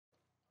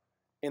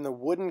In the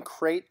wooden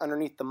crate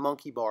underneath the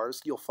monkey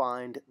bars, you'll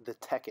find the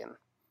Tekken.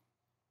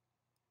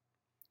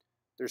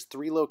 There's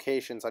 3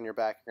 locations on your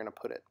back you're going to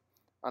put it.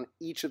 On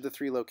each of the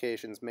 3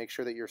 locations, make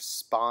sure that your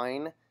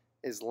spine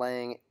is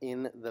laying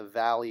in the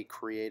valley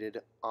created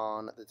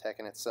on the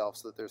Tekken itself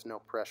so that there's no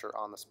pressure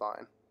on the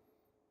spine.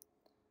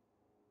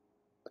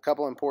 A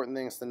couple important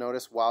things to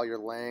notice while you're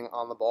laying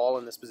on the ball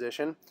in this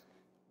position.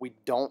 We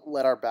don't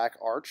let our back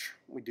arch.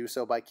 We do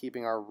so by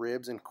keeping our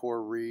ribs and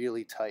core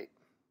really tight.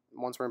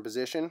 Once we're in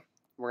position,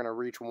 we're going to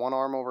reach one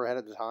arm overhead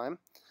at a time.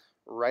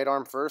 Right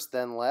arm first,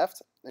 then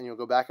left, and you'll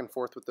go back and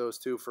forth with those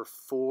 2 for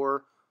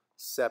 4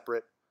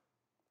 separate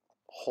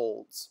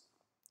holds.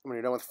 When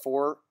you're done with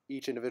 4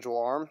 each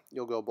individual arm,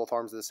 you'll go both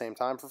arms at the same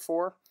time for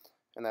 4,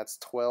 and that's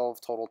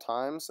 12 total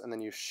times, and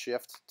then you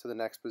shift to the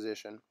next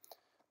position.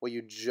 What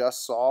you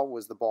just saw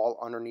was the ball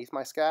underneath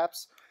my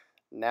scaps.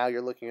 Now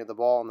you're looking at the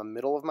ball in the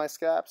middle of my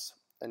scaps,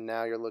 and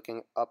now you're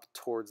looking up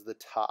towards the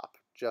top,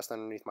 just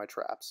underneath my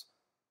traps.